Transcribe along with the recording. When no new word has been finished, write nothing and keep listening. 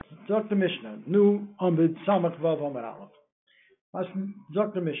Dr. Mishnah, Nu Amid Samach Vav Amid Aleph.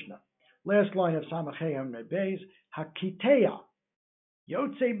 Dr. Mishnah, last line of Samach Hey Amid Beis, Hakiteya,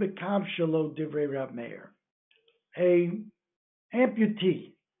 Yotze Bekav Shalo Divrei Rav Meir. A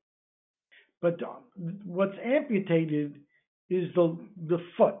amputee. But what's amputated is the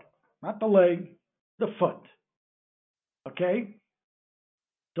foot, not the leg, the foot. Okay?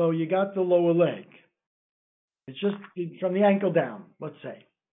 So you got the lower leg. It's just from the ankle down, let's say.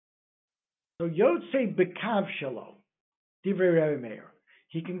 So Yotze Bekav Shalo, Divrei Rav Meir.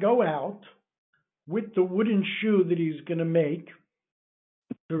 He can go out with the wooden shoe that he's going to make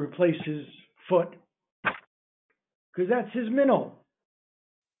to replace his foot, because that's his minnow.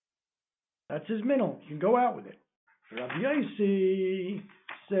 That's his minnow. You can go out with it. Rabbi Yossi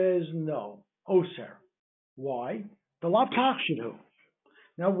says no. Oser. Why? The lapach shadu.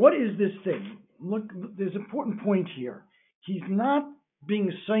 Now, what is this thing? Look, there's an important point here. He's not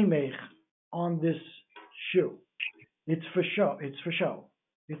being seimech on this shoe. It's for show. It's for show.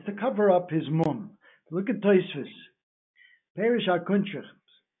 It's to cover up his mum. Look at Tosfos. Perish HaKuntrich.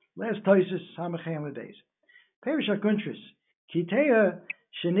 Last Tosfos, Samachem days. Perish HaKuntrich. Kitea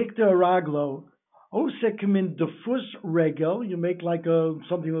shenikta raglo. Osekim defus regel. You make like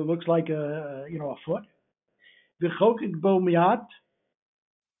something that looks like a foot. V'chokik bo miat.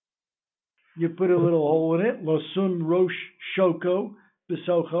 You put a little hole in it. Losun rosh shoko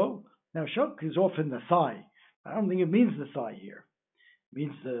besocho. Now shok is often the thigh. I don't think it means the thigh here. It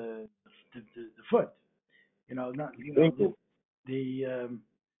means the foot. Not the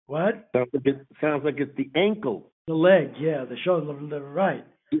what? Sounds like it's the ankle. The leg, yeah, the shoulder, right.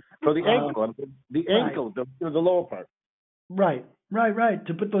 So the ankle, the ankle, right. the lower part. Right.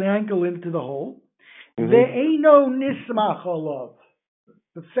 To put the ankle into the hole. Ve'eino nismach olav,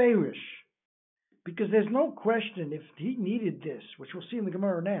 the Farish, because there's no question if he needed this, which we'll see in the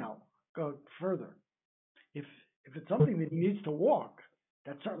Gemara now. Go further. If it's something that he needs to walk,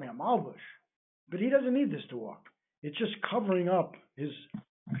 that's certainly a malbush. But he doesn't need this to walk. It's just covering up his,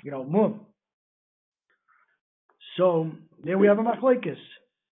 mum. So there we have a machlekes.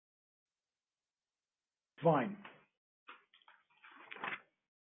 Fine.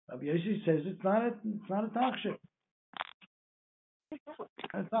 Rabbi Yossi says it's not a tachshit. It's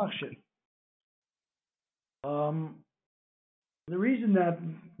a tachshit. The reason that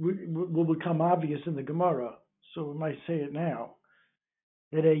will become obvious in the Gemara, so we might say it now,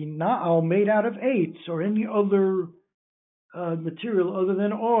 that a na'al made out of eitz or any other material other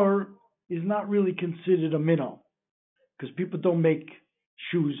than or is not really considered a minnow, because people don't make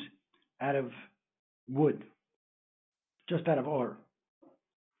shoes out of wood, just out of or.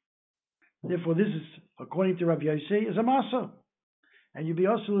 Therefore, this is, according to Rabbi Yossi, is a masa. And you be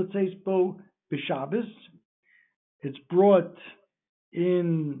also, let's say, bo b'Shabbos. It's brought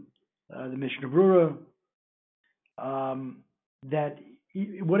in the Mishnah Brura that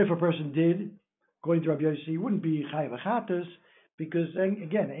what if a person did, according to Rabbi Yossi, he wouldn't be chayav achatas, because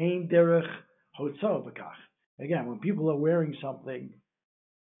again, ein derech hotzah b'kach. Again, when people are wearing something,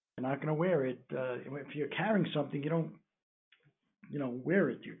 you're not going to wear it. If you're carrying something, you don't, wear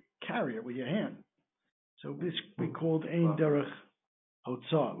it. You carry it with your hand. So this we called ein derech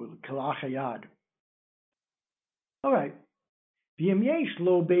hotzah with kalach hayad. All right. V'im yesh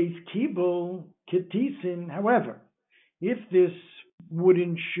lo beis kibul ketisin. However, if this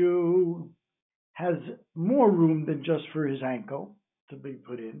wooden shoe has more room than just for his ankle to be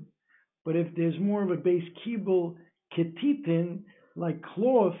put in, but if there's more of a base kibul ketitin, like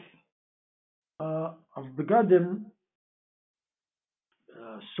cloth of begadim,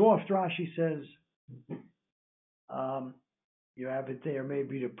 soft, Rashi says, you have it there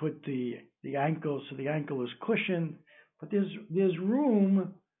maybe to put the ankle so the ankle is cushioned, but there's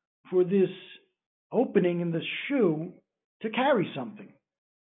room for this opening in the shoe to carry something.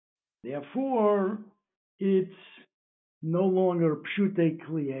 Therefore, it's no longer pshute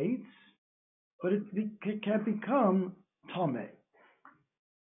klietz, but it can become tameh.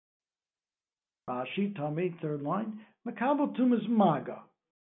 Rashi, tameh, third line. Makabel tumas maga.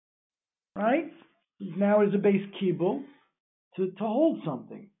 Right? Now is a base kibul to hold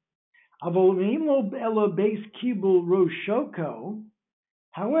something. Base kibul roshoko.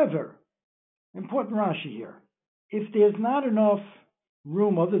 However, important Rashi here. If there's not enough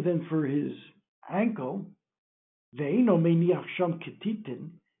room other than for his ankle, there's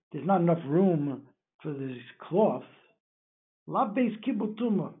not enough room for this cloth.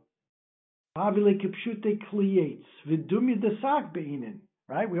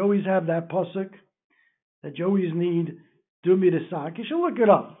 Right? We always have that pasuk that you always need dumi de sak. You should look it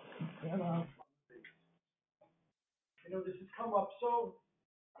up. This has come up so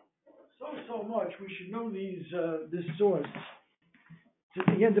so much, we should know this source. It's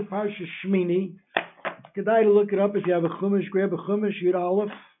at the end of Parsha Shmini. Kedai to look it up if you have a Chumash. Grab a Chumash, Yud Aleph.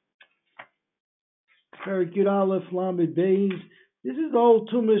 Perik Yud Aleph, Lamed Beis. This is the whole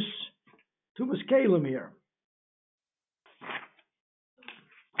Tumas Kalim here.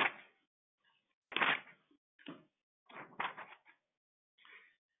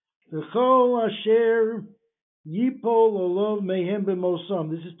 V'chol asher yipol olov mehem b'mosam.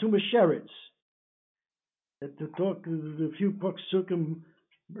 This is Tumas Sheretz. To talk a few psukim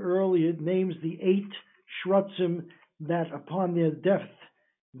earlier, it names the 8 shrutzim that upon their death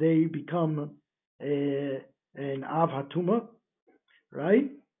they become an av hatuma, right?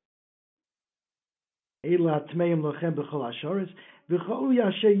 Ela tmeim lochem b'chol hasharetz v'chol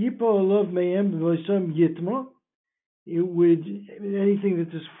yasher yipol olov mehem b'mosam yitma. It would, anything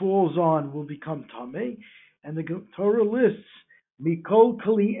that this falls on will become tamei, and the Torah lists mikol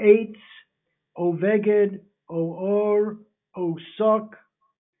kli eitz oveged or sok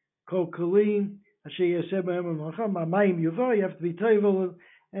kol kli asher yaseh b'hem malacham amayim yuva. You have to be tovel,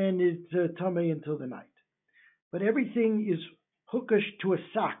 and it's tamei until the night. But everything is hookish to a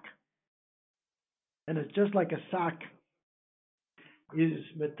sack, and it's just like a sack is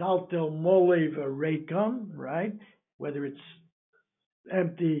metaltel molev a reikam, right? Whether it's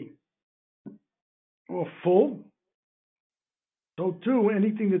empty or full. So too,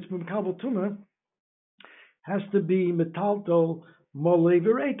 anything that's Mekabel Tuma has to be metalto molev.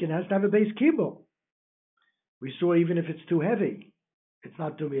 It has to have a base kibble. We saw even if it's too heavy, it's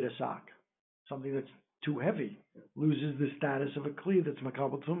not Tumid a sock. Something that's too heavy loses the status of a kli that's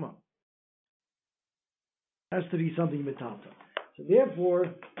Mekabel Tuma. Has to be something metalto. So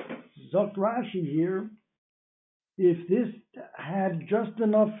therefore, Zok Rashi here, if this had just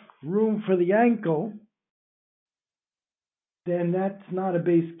enough room for the ankle, then that's not a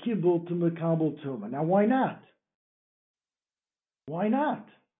base kibble to Mekabel Tuma. Now, why not? Why not?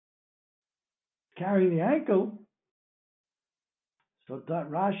 Carrying the ankle. So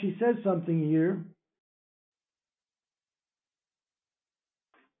Rashi says something here.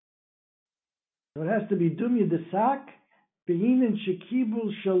 So it has to be dumya the sack, bein and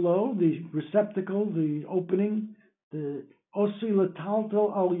shekibul shalo, the receptacle, the opening, the osi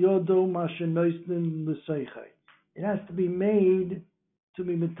lataltal al yodo mashenoisnin l'seichai. It has to be made to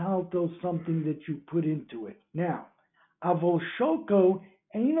be metaltal, something that you put into it. Now, avol shoko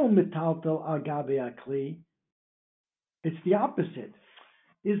aino metaltal al gabe akli. It's the opposite.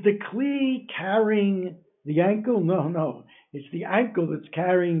 Is the kli carrying the ankle? No. It's the ankle that's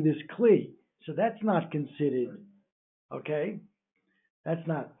carrying this kli. So that's not considered, okay? That's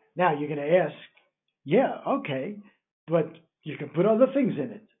not. Now you're going to ask, yeah, okay, but you can put other things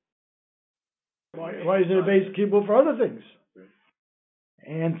in it. Why is it a base kibble for other things?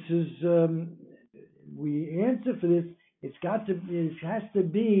 Answers, we answer for this. It has to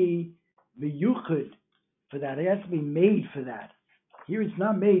be the yuchud for that. It has to be made for that. Here it's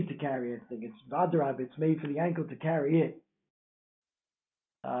not made to carry anything. It's vadrab. It's made for the ankle to carry it.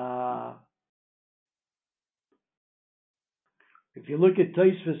 If you look at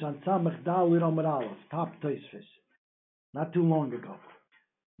Tosfos on Samach Dalid Amud Aleph, top Tosfos, not too long ago,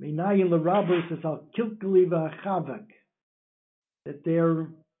 Minayin l'Rabos says al kilkali v'achavak, that they're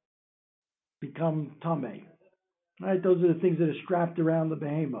become tamei. Right, those are the things that are strapped around the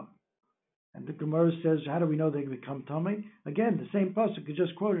behemoth. And the Gemara says, how do we know they become tamei? Again, the same pasuk you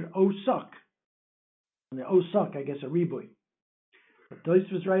just quoted, osak. And the osak, I guess, a ribui. But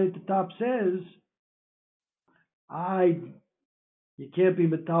Tosfos right at the top says, you can't be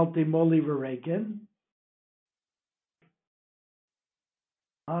metalte moli v'reiken.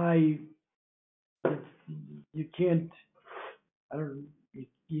 You can't. I don't.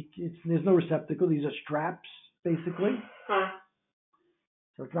 There's no receptacle. These are straps, basically.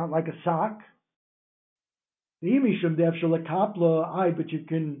 So it's not like a sock. But you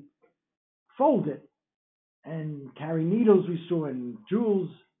can fold it and carry needles. We saw in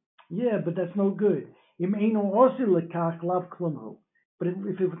jewels. Yeah, but that's no good. But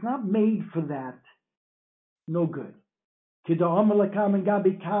if it was not made for that, no good. After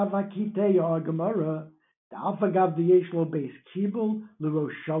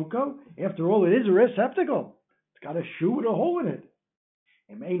all, it is a receptacle. It's got a shoe with a hole in it.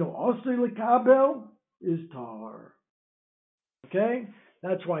 Is tar. Okay?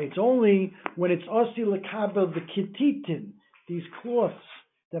 That's why it's only when it's osi lekabel the kititin, these cloths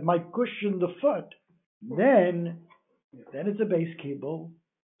that might cushion the foot, then it's a base cable.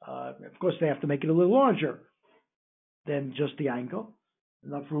 Of course, they have to make it a little larger than just the ankle,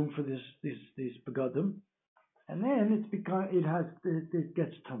 enough room for these begodim, and then it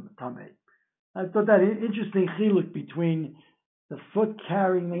gets tamei. I thought that interesting chiluk between the foot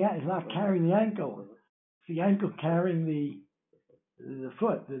carrying it's not carrying the ankle. It's the ankle carrying the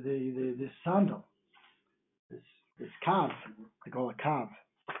foot, the sandal. This kav, they call it kav.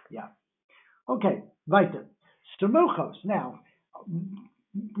 Yeah. Okay, weiter. Samuchos. Now,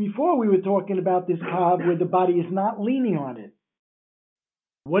 before we were talking about this kav where the body is not leaning on it.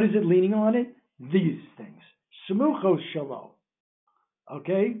 What is it leaning on it? These things. Samuchos shalo.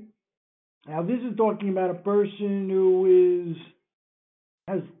 Okay? Now this is talking about a person who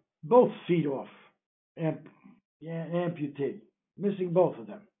has both feet off, amputee, missing both of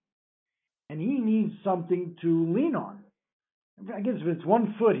them. And he needs something to lean on. I guess if it's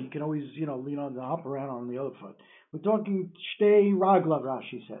one foot, he can always, lean on the hop around on the other foot. We're talking shtei raglav,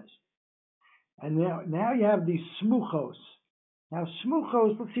 Rashi says. And now you have these smuchos. Now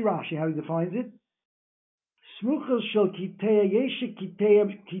smuchos, let's see Rashi, how he defines it. Smuchos shel kiteya yeshe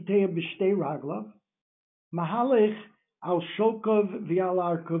kiteya b'shtei raglav, mahalech al shokov v'al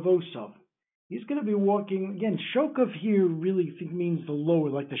arkavosov. He's going to be walking, again, shokov here really means the lower,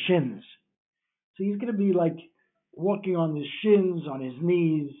 like the shins. So he's going to be like walking on his shins, on his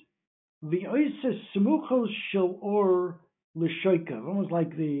knees. V'oises smuchos shel or l'shoikav, almost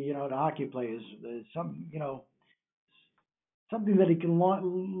like the hockey players, something that he can,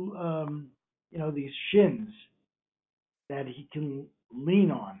 these shins that he can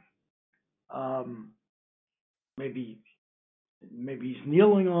lean on. Maybe he's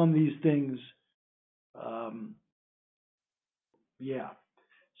kneeling on these things. Yeah.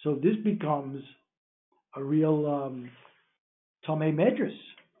 So this becomes a real Tomei Medris,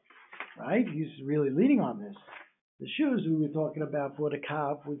 right? He's really leaning on this. The shoes we were talking about for the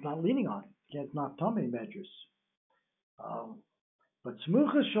kav was not leaning on. It's not Tomei Medris. But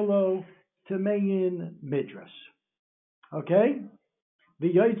Smucha Shalo Tomein Midras. Okay?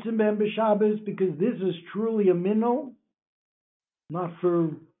 The Yotzim Ben B'Shabbos, because this is truly a minnow, and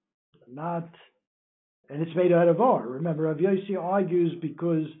it's made out of ore. Remember, Rav Yossi argues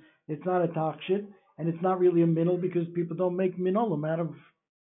because it's not a takshit, and it's not really a minnow because people don't make minolim out of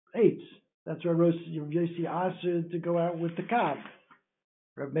eights. That's why Rav Yossi asked to go out with the kav.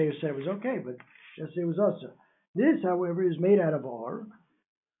 Rav Meir said it was okay, but just it was also. This, however, is made out of ore,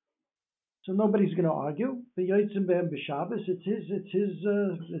 so nobody's going to argue. The Yotzim Ben B'Shabbos,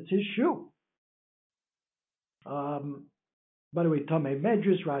 it's his shoe. By the way, Tamei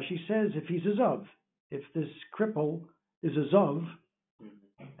Medris, Rashi says, if he's a Zov, if this cripple is a Zov,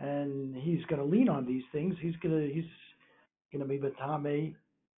 and he's going to lean on these things, he's going to be Batame,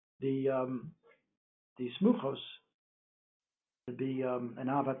 the Smuchos, to be an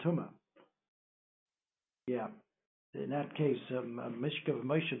Avatuma. Yeah. In that case, Mishka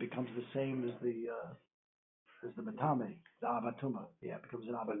Moshe becomes the same as the Batame, the Avatuma. Yeah, it becomes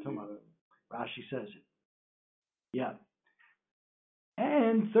an Avatuma. Rashi says it. Yeah.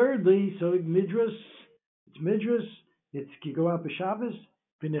 And thirdly, so Midras, it's you go out b'Shabbos,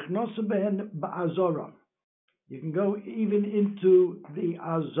 v'nichnosim behen ba'azora. You can go even into the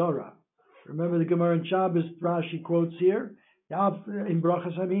Azora. Remember the Gemara in Shabbos, Rashi quotes here, in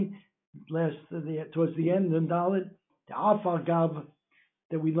Brachas, towards the end, in Dalit, the Afal Gav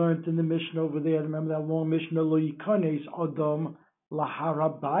that we learned in the Mishnah over there. Remember that long Mishnah, Lo Yikones Odom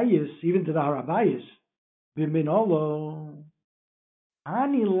Laharabayis, even to the Harabayis, B'minolo.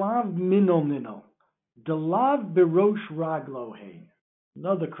 Ani lav minol. The lav berosh raglo hein.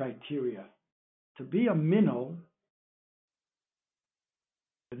 Another criteria. To be a minol,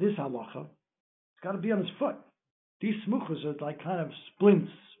 for this halacha, it's got to be on his foot. These smuchas are like kind of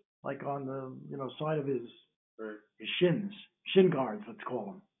splints, like on the side of his shins, shin guards, let's call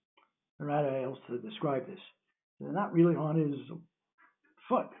them. I don't know how else to describe this. They're not really on his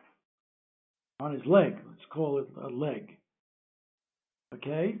foot, on his leg. Let's call it a leg.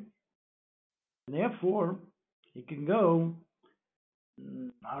 Okay? And therefore, he can go,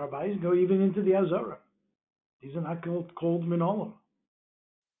 Harabayis go even into the Azara. These are not called minolim.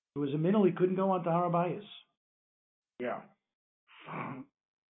 If it was a minol, he couldn't go onto Harabayis. Yeah.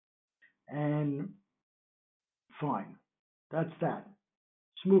 And fine. That's that.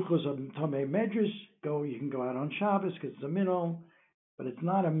 Smuchos of Tomei Medris, you can go out on Shabbos because it's a minol, but it's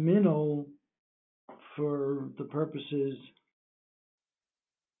not a minol for the purposes.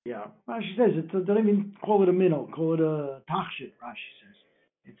 Yeah, Rashi says it. They don't even call it a minnow, call it a tachshit. Rashi says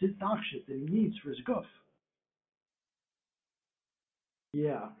it's a tachshit that he needs for his guf.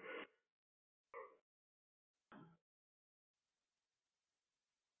 Yeah.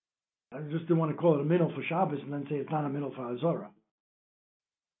 I just didn't want to call it a minnow for Shabbos and then say it's not a minnow for Azora.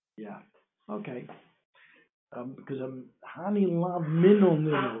 Yeah. Okay. Because hani lav minnow,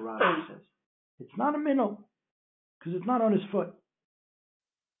 Rashi says. It's not a minnow because it's not on his foot.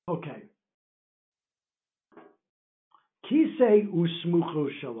 Okay. Kisei usmucho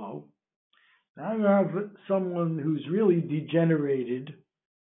shalo. Now you have someone who's really degenerated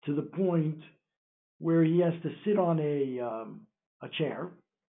to the point where he has to sit on a chair,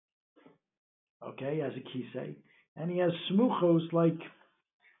 okay, as a kisei, and he has smuchos like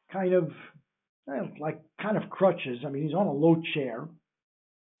kind of crutches. I mean, he's on a low chair.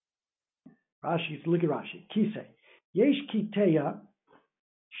 Rashi, look at Rashi. Kisei. Yesh kiteya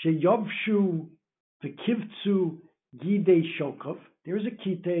sheyovshu v'kivtzu gidei shokov. There is a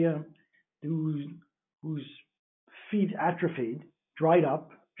kiteya whose feet atrophied, dried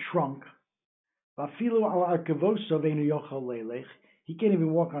up, shrunk. Vafilu al arkavosov einu yochal lelech. He can't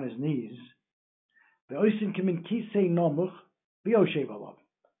even walk on his knees. Ve'oisin kimin kisei nomuch v'yoshev alav.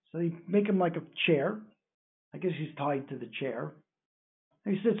 So they make him like a chair. I guess he's tied to the chair.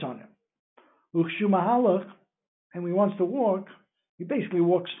 And he sits on it. Ukshu mahalach, and when he wants to walk, he basically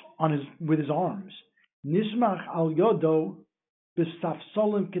walks with his arms. Nismach al yodo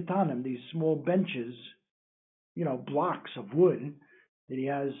b'safsolim ketanim, these small benches, blocks of wood that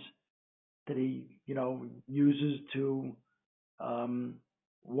he uses to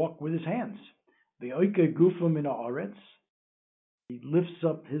walk with his hands. Ve'oike gufum in haaretz, he lifts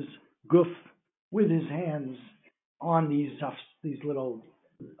up his guf with his hands on these little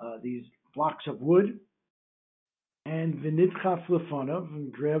these blocks of wood, and v'nitchaf lefonav,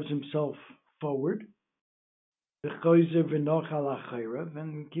 and grabs himself forward, v'choizer v'nochal achayrav,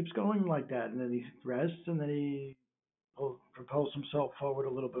 and keeps going like that, and then he rests, and then he propels himself forward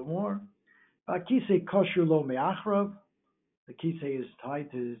a little bit more. V'akisei kosher lo me'achrav, the kisei is tied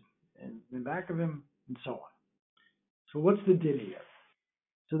to in the back of him, and so on. So what's the din here?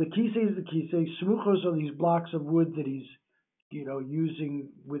 So the kisei is the kisei. Smuchos are these blocks of wood that he's using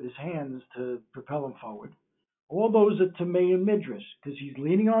with his hands to propel him forward. All those are tamei and midrash because he's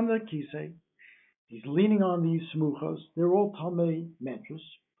leaning on the kisei, he's leaning on these smuchos. They're all tamei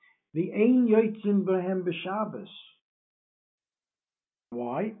midrash. The ein yotzim b'hem b'Shabbos.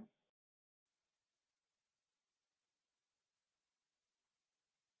 Why?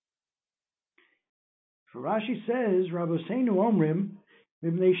 So Rashi says, Rabbeinu Omrim,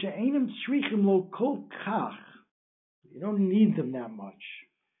 mipnei she'enim tzrichim lo kol kach. You don't need them that much.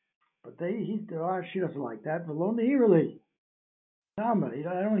 But Rashi doesn't like that. V'lo ne'irli. Tom, I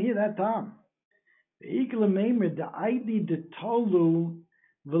don't hear that, Tom. Ve'ikla meimer da'aidi detolu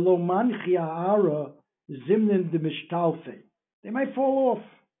v'lo manchi ha'ara zimnin de mishtalfe. They might fall off.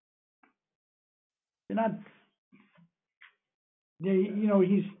 They're not.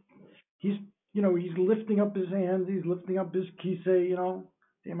 He's lifting up his hands. He's lifting up his kisei.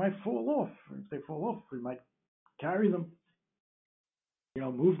 They might fall off. If they fall off, we might carry them.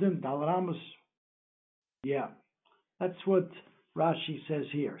 Move them. Dalaramas. Yeah, that's what Rashi says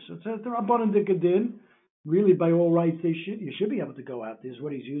here. So it says the Rabbanan Dikadin. Really, by all rights, you should be able to go out. This is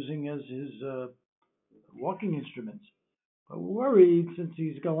what he's using as his walking instruments. But we're worried since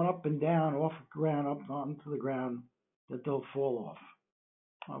he's going up and down, off the ground, up onto the ground, that they'll fall off.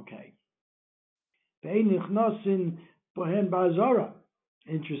 Okay. Interesting.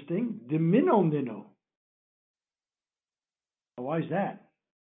 The minnow. Why is that?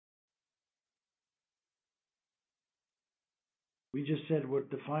 We just said what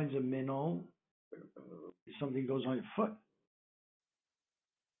defines a minnow is something that goes on your foot.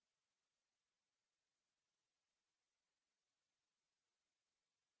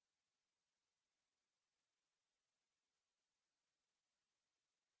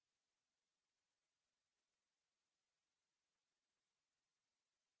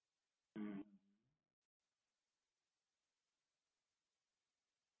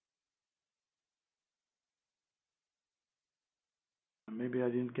 Maybe I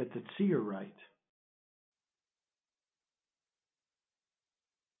didn't get the tzir right.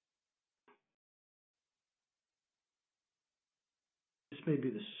 This may be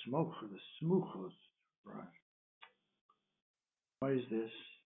the smoke or the smuchos. Right. Why is this?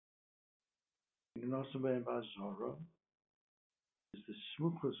 And also by Bazara, is the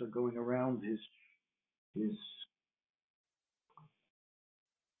smuchos are going around his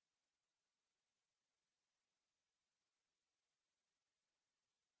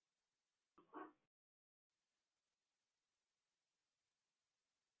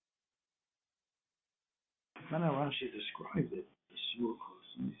Not how Rashi described it. The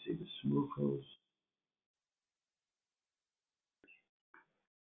smuchos. Let me see the smuchos.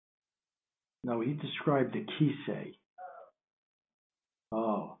 No, he described the kisei.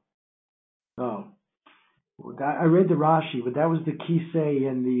 Oh. I read the Rashi, but that was the kisei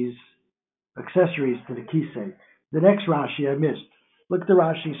and these accessories to the kisei. The next Rashi I missed. Look at the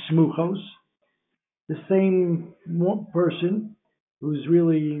Rashi smuchos. The same person who's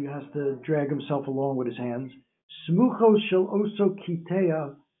really has to drag himself along with his hands. Smuchos shel oso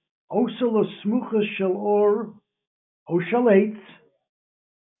kitea, oso lo smuchos shel or oshaletz,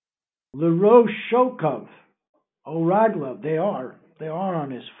 lero shokov, o raglav. They are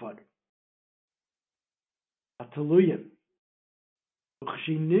on his foot. Ataluyim.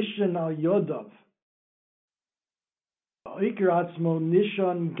 Nishan al yodav. Ikir atzmo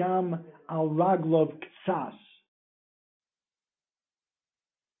nishan gam al raglov ksas.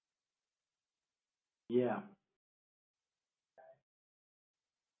 Yeah.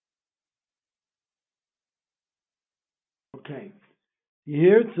 Okay. You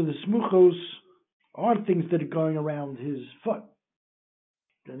hear it? So the smuchos are things that are going around his foot.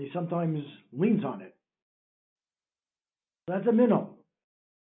 And he sometimes leans on it. That's a minnow.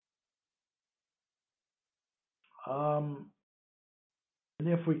 And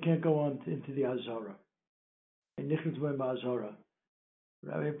if we can't go on into the Azara.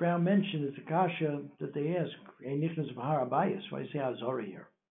 Rabbi Brown mentioned it's a kasha that they ask, why do you say Azara here?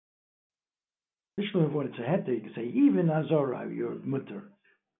 Additionally, when it's a heta, you can say, even Azara, you're mutter.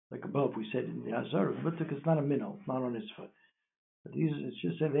 Like above, we said in the Azara, mutter because it's not a minnow, it's not on his foot. But these, it's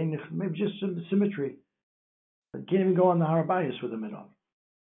just maybe just some symmetry. But can't even go on the Harabayas with a minnow,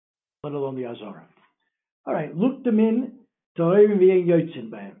 let alone the Azara. All right, look them in.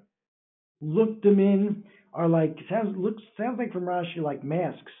 Look them in are like sounds like from Rashi like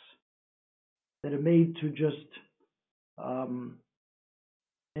masks that are made to just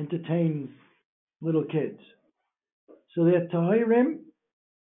entertain little kids. So they're tahirim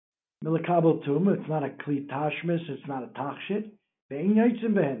milakabel tum. It's not a kli tashmis. It's not a tachshit.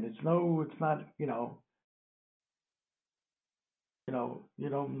 It's not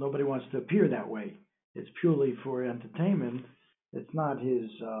nobody wants to appear that way. It's purely for entertainment. It's not his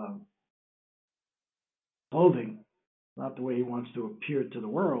clothing, not the way he wants to appear to the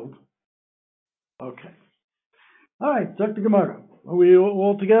world. Okay. All right, Dr. Gemara. Are we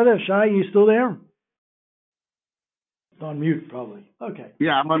all together? Shai, you still there? It's on mute, probably. Okay.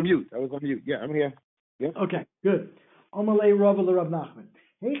 Yeah, I'm on mute. I was on mute. Yeah, I'm here. Yeah. Okay, good. Amalei Rava Rav Nachman.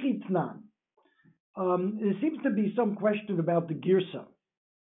 Hechitznan. There seems to be some question about the girsa.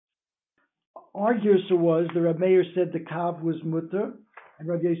 Our girsa was the Rav Meir said the kav was mutter, and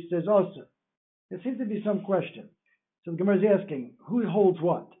Rav Yosef says also. There seems to be some question. So the Gemara is asking, who holds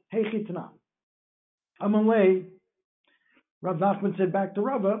what? Hechitznan. Amalei, Rav Nachman said back to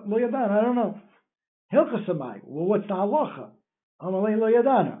Rava, Lo Yadan, I don't know. Hilchasamai, well, what's the halacha? Amalei Lo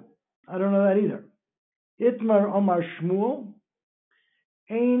Yadana. I don't know that either. Itmar Omar Shmuel,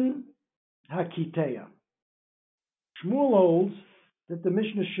 Ein Hakiteya. Shmuel holds that the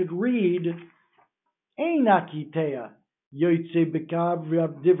Mishnah should read Ein Hakiteya. Yoitze Bekav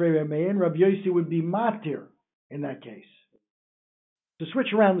Rab Divrei Ramein. Rab Yossi would be matir in that case. To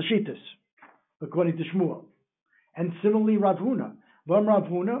switch around the shittas, according to Shmuel. And similarly, Rav Huna. Vam Rav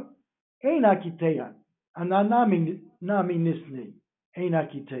Huna, Ein Hakiteya. Ananami Nisni. Ein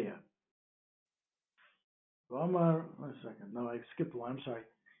Hakiteya. Omar, 1 second. No, I skipped one. I'm sorry.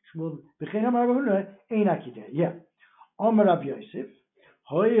 Shmuel, B'chein Amar Rav Huna, Ein Hakiteya. Yeah. Omar Rav Yosef,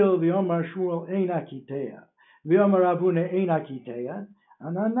 Hoyel v'Omar Shmuel Ein Hakiteya. V'Omar Rav Huna Ein Hakiteya.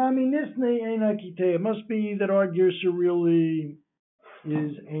 Ananami Nisni Ein Hakiteya. Must be that our Gersa really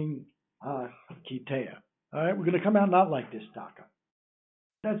is Ein Hakiteya. All right, we're going to come out not like this, Taka.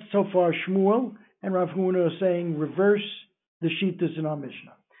 That's so far Shmuel and Rav Huna are saying reverse the Shittas in our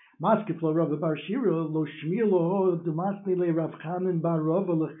Mishnah. Maskeflo Rav Bar Shira lo Shmielo Demasni le Rav Chanan Bar Rav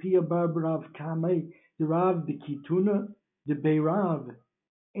Lechia Bar Rav Kamei the Rav the Kituna the Beirav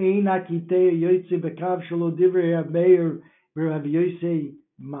Ein Hakiteya Yotze Bekav Shalo Divrei Rav Meir Rav Yosei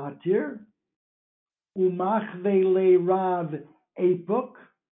Matir Umachve le Rav Epok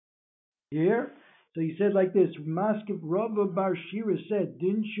here. So he said like this, Maskef Rav Bar Shira said,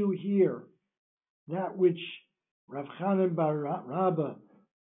 didn't you hear that which Rav Chanan Bar Rabba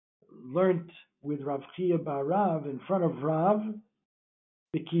learnt with Rav Chia Bar Rav in front of Rav?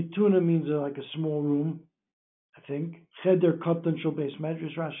 The kituna means like a small room, I think. Cheder katan shel beis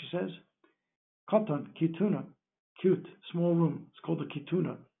medrash, Rashi says. Katan, kituna, cute, small room. It's called a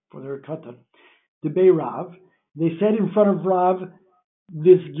kituna for their katan. The Bei Rav, they said in front of Rav,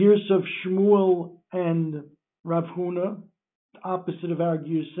 this girsa of Shmuel and Rav Huna, opposite of our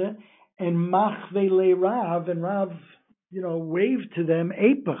girsa, and Machve le Rav, and Rav, waved to them,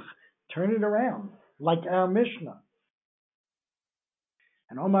 Epach, turn it around, like our Mishnah.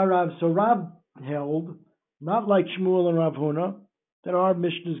 And Omar Rav, so Rav held, not like Shmuel and Rav Huna, that our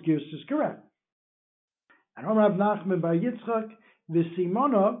Mishnah's gears is correct. And Rav Nachman bar Yitzchak, the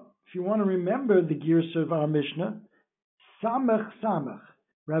Simona, if you want to remember the gears of our Mishnah, Samach Samach,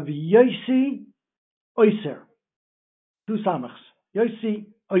 Rav Yosi Oyser, two Samachs, Yosi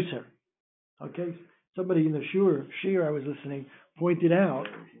Oyser. Okay, somebody in the Shir I was listening pointed out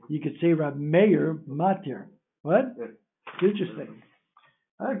you could say Rav Meir Matir. What? Interesting.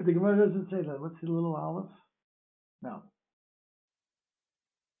 But the Gemara doesn't say that. What's the little aleph? No.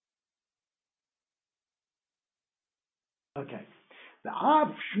 Okay. The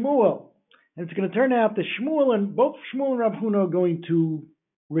Av Shmuel, and it's going to turn out that both Shmuel and Rav Huna are going to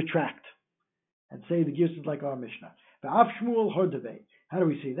retract and say the Gis is like our Mishnah. The Av Shmuel Hordebe. How do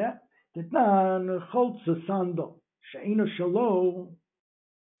we see that? All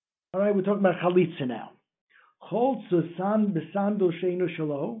right, we're talking about Chalitza now. Cholza san besando sheinu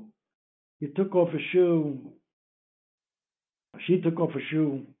shalo. You took off a shoe. She took off a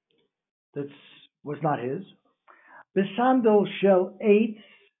shoe that was not his. Besando shel eitz.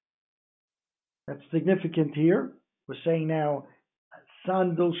 That's significant here. We're saying now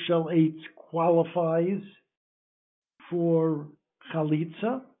sandal shel eitz qualifies for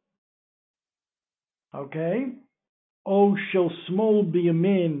chalitza. Okay. O shel smol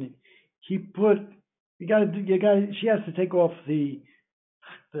biyamin. He put. She has to take off the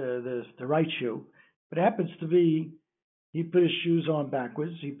right shoe, but it happens to be he put his shoes on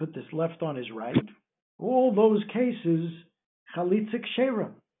backwards. He put this left on his right. All those cases, chalitza kshera.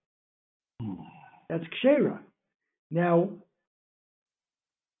 That's kshera. Now,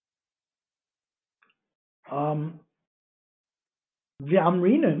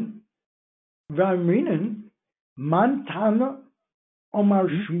 v'amrinan, man tana omar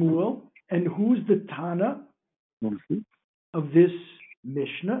Shmuel. And who's the Tana of this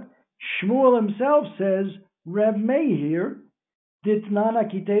Mishnah? Shmuel himself says, Reb Meir, Ditnana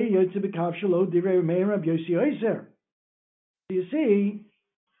Kitei Yotze B'Kav Shelo Divrei Meir Reb Yosi Oizer. You see,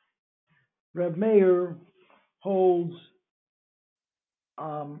 Reb Meir holds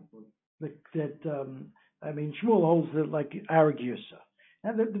Shmuel holds that like Aragirsa.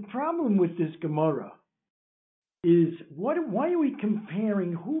 Now, the problem with this Gemara is why are we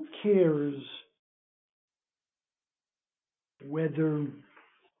comparing? Who cares whether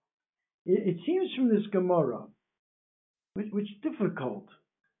it seems from this Gemara, which is difficult,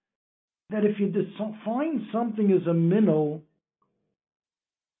 that if you define something as a minnow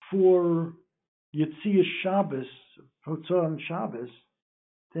for Yetzias Shabbos, Hotzah on Shabbos,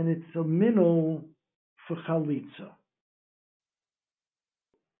 then it's a minnow for Chalitza.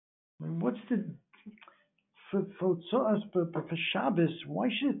 What's the for Shabbos, why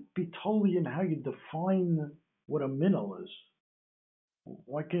should it be totally in how you define what a minnow is?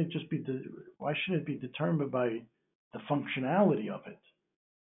 Why can't it just be? Why shouldn't it be determined by the functionality of it?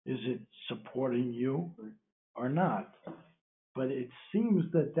 Is it supporting you or not? But it seems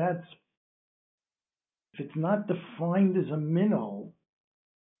that if it's not defined as a minnow,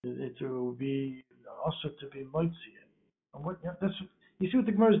 it will be also to be moitzi. You see what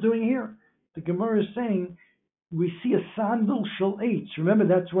the Gemara is doing here? The Gemara is saying, we see a sandal shel eitz. Remember,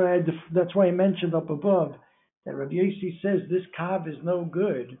 that's why I mentioned up above that Rabbi Yossi says this kav is no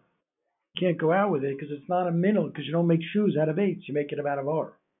good. You can't go out with it because it's not a minnow, because you don't make shoes out of eitz. You make it out of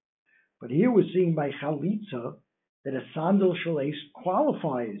or. But here we're seeing by chalitza that a sandal shel eitz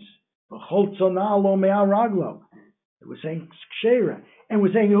qualifies. We're saying kshera. And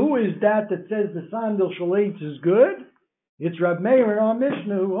we're saying, who is that says the sandal shel eitz is good? It's Rab Meir in our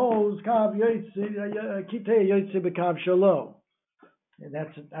Mishnah who holds kav kitei yotze b'kav shalo, and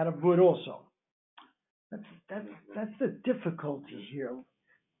that's out of wood also. That's the difficulty here.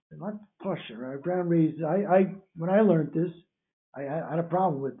 Not Pasha, right? Brown raised. When I learned this, I had a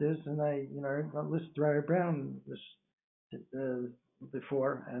problem with this, and I listened to Rabbi Brown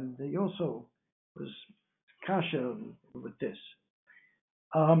before, and he also was kasha with this.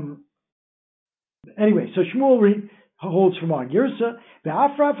 Anyway, so Shmuel holds from our Girsa.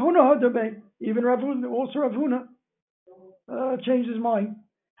 Ve'af Rav Huna, even Rav Huna, also Rav Huna, changed his mind.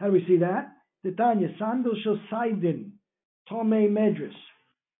 How do we see that? The Tanya, sandal shel Sidon, Tomei Medris,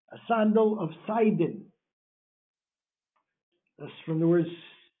 a sandal of Sidon. That's from the word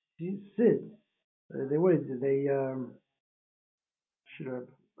Sid. They should have,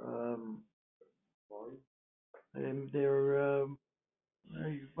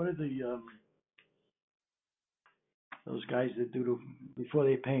 what are those guys that do before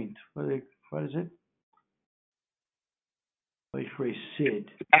they paint? What is it?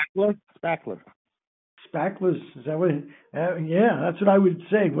 Sid. Spackler. Spacklers, is that what? Yeah, that's what I would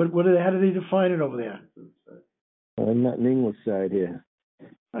say. How do they define it over there? I'm not an English side here.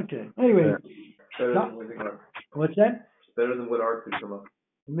 Okay. Anyway, Better no- than what art. what's that? It's better than what art could come up.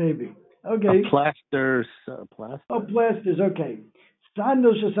 Maybe. Okay. Plaster. Oh, plasters. Okay.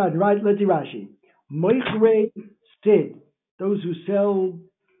 Sandal shasad. Right. Let's see Rashi. Moichre sid. Those who sell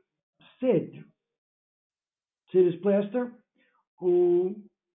sid. Sid is plaster. Who?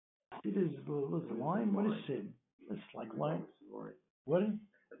 Sid is what's the lime? What is sid? It's like lime. What?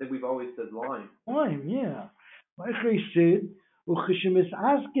 I think we've always said lime. Lime. Yeah. Moichre sid. Uchishemis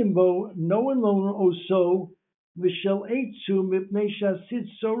asking bo. No one loan also. Vishel eitzu mipnei shasid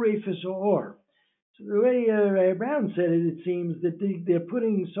sorefes or. So the way Ray Brown said it, it seems that they're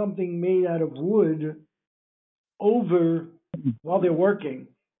putting something made out of wood over, while they're working,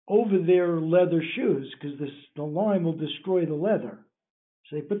 over their leather shoes, because the lime will destroy the leather.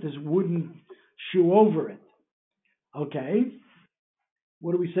 So they put this wooden shoe over it. Okay,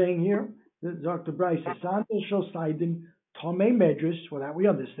 what are we saying here? Dr. Bryce says, Sandal shel Sidon, Tomei Medris, well that we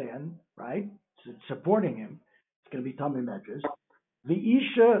understand, right? It's supporting him. It's going to be Tomei Medris. The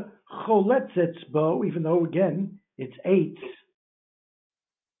Isha choletzets bo, even though again it's eight.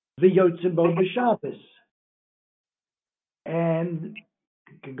 The yotzim bo b'Shabbos, and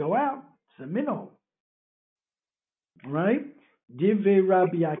it can go out. It's a minnow, right? Dive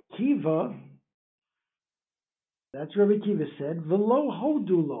Rabbi Akiva. That's what Rabbi Akiva said. Velo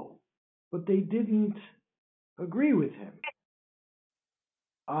hodulo, but they didn't agree with him.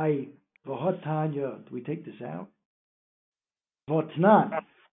 I v'hotanya. Do we take this out? V'otnan.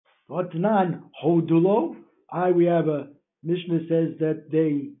 V'otnan hodulo. We have a Mishnah says that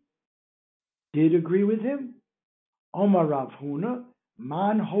they did agree with him. Omar Rav Huna,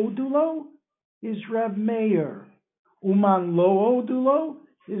 man hodulo is Rav Meir. Uman lo hodulo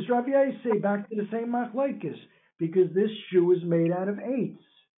is Rav Yosei. Back to the same machlokes, because this shoe is made out of eights.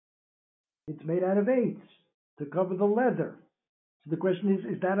 It's made out of eights to cover the leather. So the question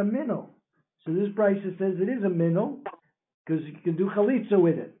is that a minnow? So this Brisa says it is a minnow because you can do chalitza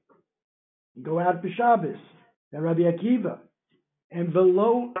with it. You go out b'Shabbos. And Rabbi Akiva. And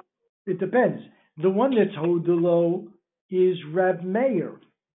below, it depends. The one that's hodulo is Rav Meir.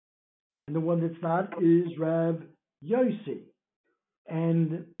 And the one that's not is Rav Yossi.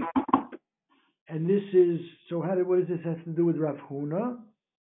 And this is, so what does this have to do with Rav Huna?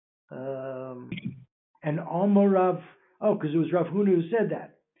 And Amar Rav, because it was Rav Huna who said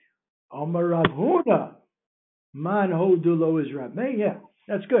that. Amar Rav Huna, man hodulo is Rav Meir. Yeah,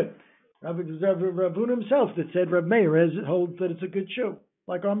 that's good. Rav Huna himself that said Rav Meir holds that it's a good shoe,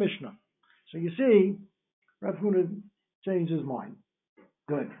 like our Mishnah. So you see, Rav Huna changed his mind.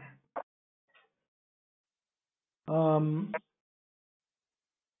 Good.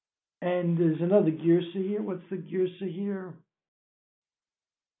 And there's another Girsa here. What's the Girsa here?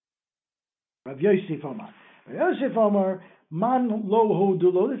 Rav Yosef Omar. Rav Yosef Omar, man lo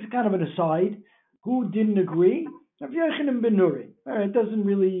hodulo. This is kind of an aside. Who didn't agree? Rav Yochanan ben Nuri. All right, it doesn't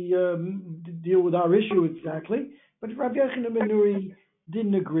really deal with our issue exactly, but Rav Yochanan ben Nuri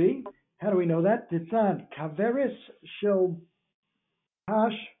didn't agree. How do we know that? It's on Kaveris shel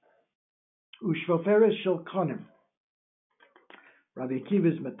Kash u'shvoferes shel Konim. Rabbi Akiva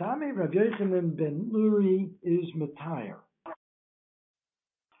is Matame, Rav Yochanan ben Nuri is Matayr.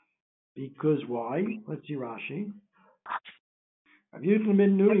 Because why? Let's see Rashi. Rav Yochanan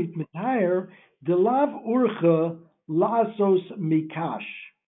ben Nuri is Matayr, Delav Urcha La'asos Mikash,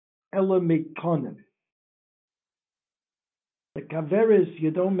 Ela Mikonim. The Kaveris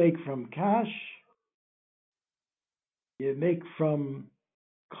you don't make from Kash, you make from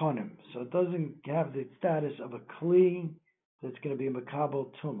Konim. So it doesn't have the status of a Kli that's going to be a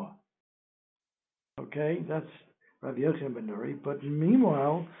Makabel Tuma. Okay, that's Rav Yochanan ben Nuri. But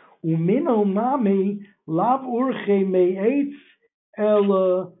meanwhile, Umino Nami Lav Urche Me'etz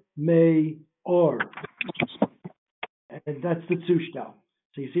Ela Me'or. And that's the Tzushtal.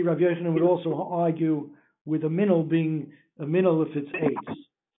 So you see, Rav Yochanan would also argue with a minnow being a minnow if it's eights.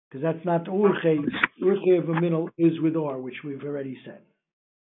 Because that's not Urche. Urche of a minnow is with or, which we've already said.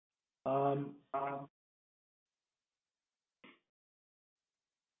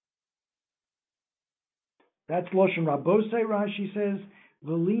 That's Loshen Rabose, Rashi says,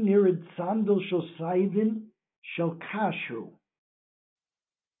 V'li nirid sandal shel Saidin shel Kashu.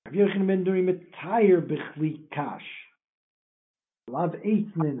 Rav Yochanan ben Nuri Matayr b'chli Kash. Lav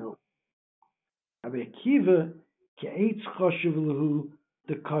eight minu. Rabbi Akiva ke'etz choshev lehu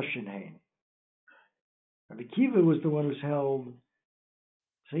the koshen hein. Rabbi Akiva was the one who's held.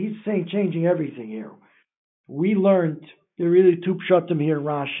 So he's saying, changing everything here. We learned, there are really two pshatim here in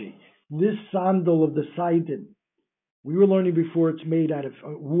Rashi. This sandal of the Sidon, we were learning before it's made out of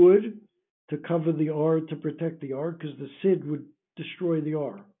wood to cover the or, to protect the or, because the sid would destroy the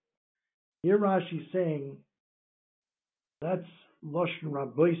or. Here Rashi's saying that's Lashon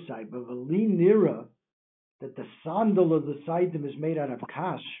Rabbeisai, but V'li Nira, that the sandal of the Saidim is made out of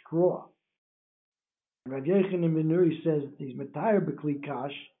kash, straw. Rav Yochanan ben Nuri says he's Matayr B'Kli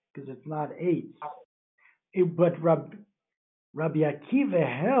Kash, because it's not eight. But Rabbi Akiva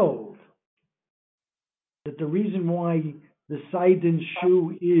held that the reason why the Sidon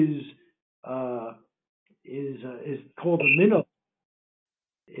shoe is called a minnow,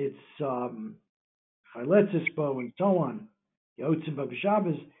 it's Chayletzispo and so on, Yotzim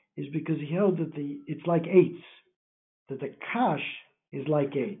B'Shabbos, is because he held that it's like eights, that the kash is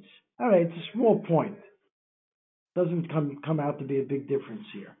like eights. All right, it's a small point. Doesn't come out to be a big difference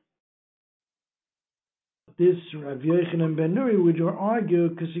here. This Rav Yochanan ben Nuri would argue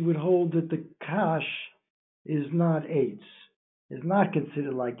because he would hold that the kash is not eights, is not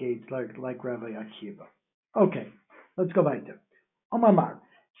considered like eights, like Rabbi Akiva. Okay, let's go back there. Omar,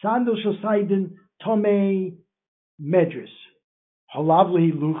 Sandal Shosaidin Tomei Medris.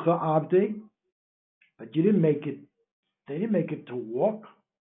 Halavli Lucha Abde, but you didn't make it, they didn't make it to walk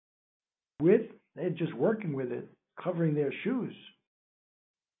with, they're just working with it, covering their shoes.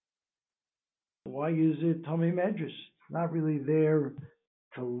 Why is it Tomei Medris? It's not really there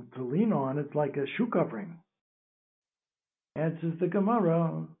to lean on, it's like a shoe covering. Answers the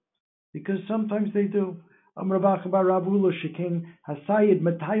Gemara, because sometimes they do. Amravach bar Ravula Shekin Hasayid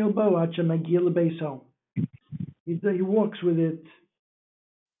Matayil Bo Acha Magil Beso. He walks with it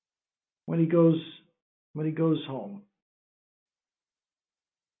when he goes home.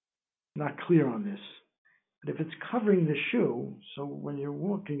 Not clear on this. But if it's covering the shoe, so when you're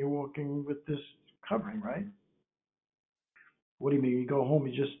walking with this covering, right? What do you mean? You go home,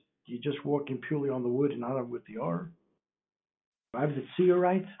 you're just walking purely on the wood and not with the R? Do I have the tzia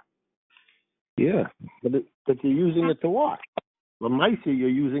right? Yeah, but you're using it to walk. L'maisa, you're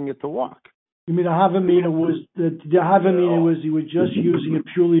using it to walk. You mean the Havamina was you were just using it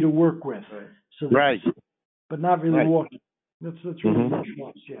purely to work with, so right? But not really walking. That's really what it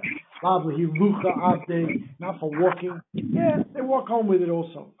was. Yeah, probably lucha abde, not for walking. Yeah, they walk home with it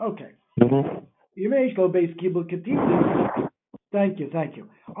also. Okay. Thank you.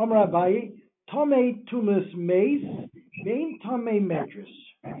 Amar Abaye, Tomei Tumas Meis, Vein Tomei Medris.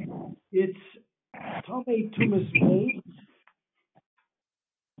 It's Tomei Tumas Meis,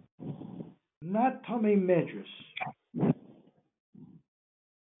 not Tomei Medris.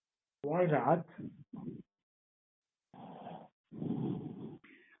 Why not?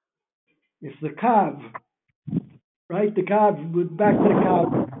 It's the Kav, right? The Kav, back to the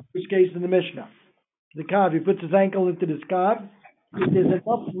Kav, which case in the Mishnah. The Kav, he puts his ankle into this Kav. If there's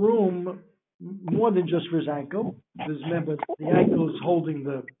enough room, more than just for his ankle, because remember, the ankle is holding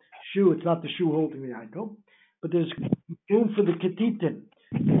the shoe, it's not the shoe holding the ankle, but there's room for the ketitin,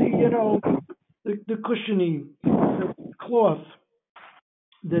 the cushiony, the cloth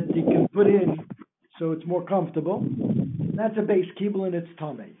that you can put in so it's more comfortable. That's a base kibble and it's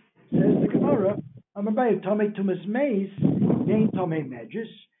tummy. Says the Gemara, I'm about tummy tumas meis, gain tummy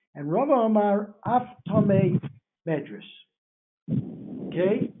medris, and Rava Amar af tummy medris.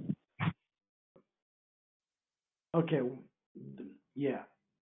 Okay, yeah.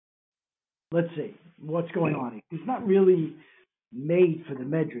 Let's see what's going on here. It's not really made for the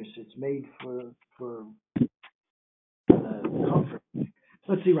medris; it's made for comfort.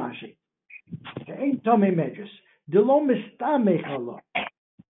 Let's see Rashi. Ain't tummy medris. Delo mistamech Allah.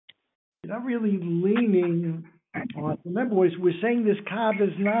 You're not really leaning on. Remember, we're saying this kav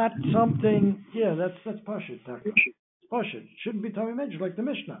is not something. Yeah, that's pashut. Pashut. It shouldn't be tummy medris like the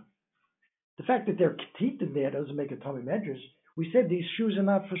Mishnah. The fact that they're ketitin there doesn't make a tummy medris. We said these shoes are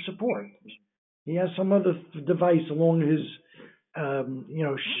not for support. He has some other device along his,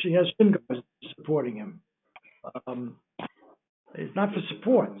 he has shin guards supporting him. It's not for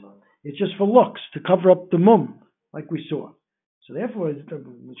support. It's just for looks, to cover up the mum, like we saw. So therefore, it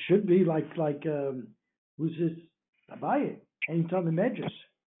should be like who's this? Abaye. Ain't tummy medris.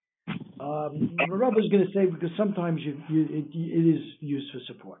 The Rabbi is going to say because sometimes it is used for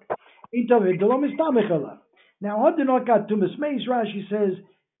support. Now, Hadinot Tumas Meis, Rashi says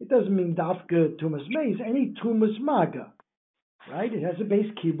it doesn't mean Dafka Tumas Meis, any Tumas Maga, right? It has a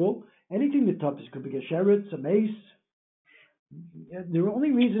base kibble. Anything that touches could be a sheretz, a mace. The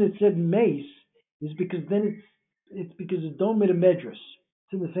only reason it said mace is because then it's because it's done with a medras.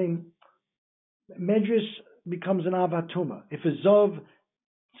 It's in the same. Medras becomes an avatuma. If a zov,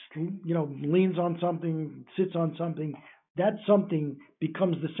 leans on something, sits on something, that something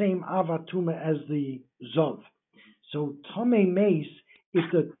becomes the same avatuma as the zov. So tame mace, if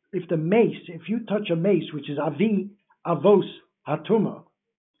the if the mace, if you touch a mace, which is avi avos hatuma,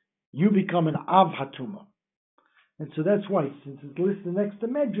 you become an av hatuma. And so that's why, since it's listed next to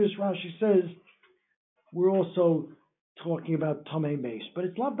Medrash, Rashi says we're also talking about Tamei mace. But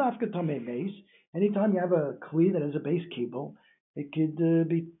it's lav dafka Tamei mace. Anytime you have a kli that has a base kibble, it could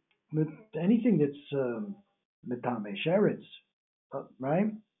be anything that's metame sheretz,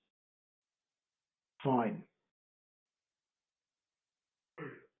 right? Fine.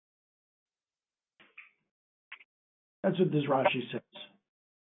 That's what this Rashi says.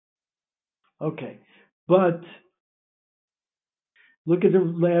 Okay, but look at the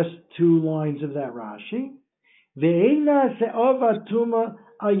last two lines of that Rashi. Ve'ena se'ova tuma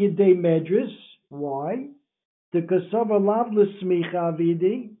al yedei medris. Why? The kasava lav l'smicha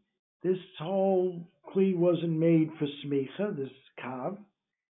avidi. This whole kli wasn't made for smicha, this kav.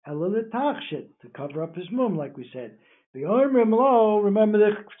 Ela l'tachshit, to cover up his mum, like we said. V'omrim lo, remember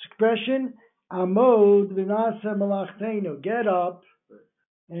the expression? Amod v'nasa malachtenu. Get up.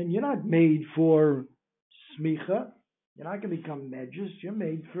 And you're not made for smicha. You're not going to become medjus. You're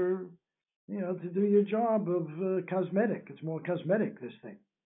made for, to do your job of cosmetic. It's more cosmetic, this thing.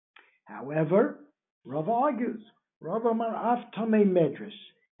 However, Rava argues. Rava Amar af tamei medrus.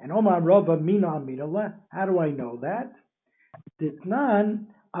 And Omar Rava mina minala. How do I know that? Ditnan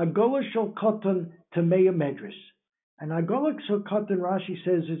agola shel katan tamei medrus. And agola shel katan, Rashi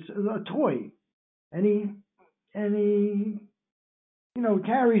says it's a toy. And he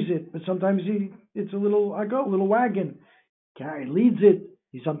carries it, but sometimes it's a little wagon. Leads it.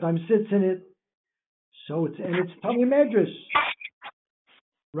 He sometimes sits in it. So it's Tamei Medrus.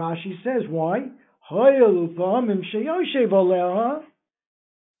 Rashi says, why? It's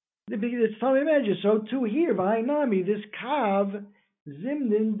Tamei Medrus. So too here, Vainami, this kav,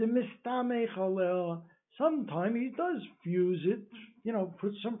 zimnin de mistame chaleh. Sometimes he does fuse it,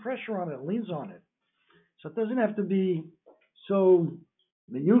 put some pressure on it, leans on it. So it doesn't have to be so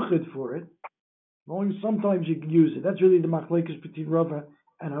meyuchid for it. Only sometimes you can use it. That's really the machlekes between Rava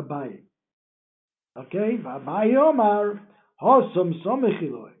and Abaye. Okay, Abaye Omar Hosam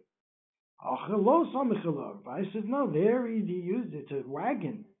Samechiloi. Achelo Samechiloi. Abaye says no. There he used it. It's a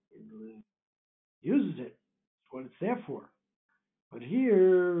wagon. He uses it. That's what it's there for. But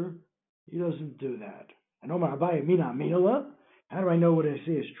here he doesn't do that. And Omar Abaye Mina Mila. How do I know what I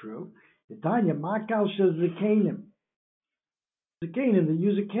say is true? The Tanya Makal says the Canaan. The Canaan, they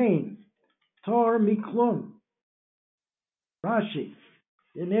use a cane. Tar miklum. Rashi,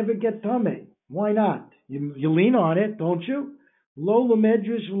 you never get tame. Why not? You lean on it, don't you? Lo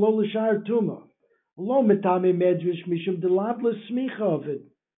medrash, lo l'shar tuma. Lo metame medrash mishum delav l'smicha of it.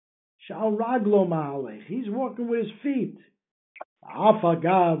 Shal raglo ma'alech. He's walking with his feet.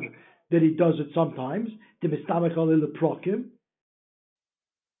 Afagav, that he does it sometimes. Demistamech alil prokim.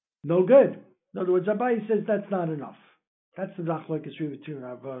 No good. In other words, Abaye says that's not enough. That's the machlokes between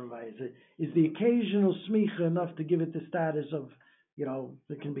Rav and Abaye. Is the occasional smicha enough to give it the status of,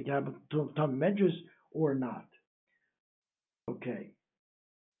 it can be Tamei Medrus or not? Okay.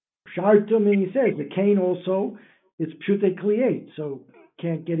 Shartum, and he says the cane also, it's pshute kliate, so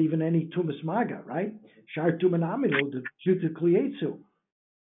can't get even any tumas maga, right? Shartum and amidol, the pshute kliatsu.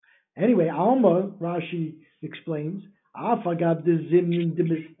 Anyway, Alma, Rashi explains, afagab de zimnin de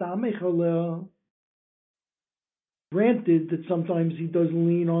mistamechaleh. Granted that sometimes he does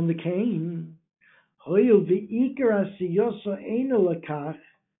lean on the cane. The ikar asiyasa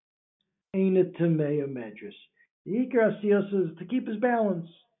is to keep his balance,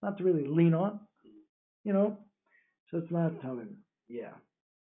 not to really lean on, so it's not tamei. Yeah.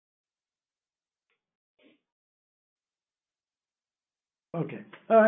 Okay.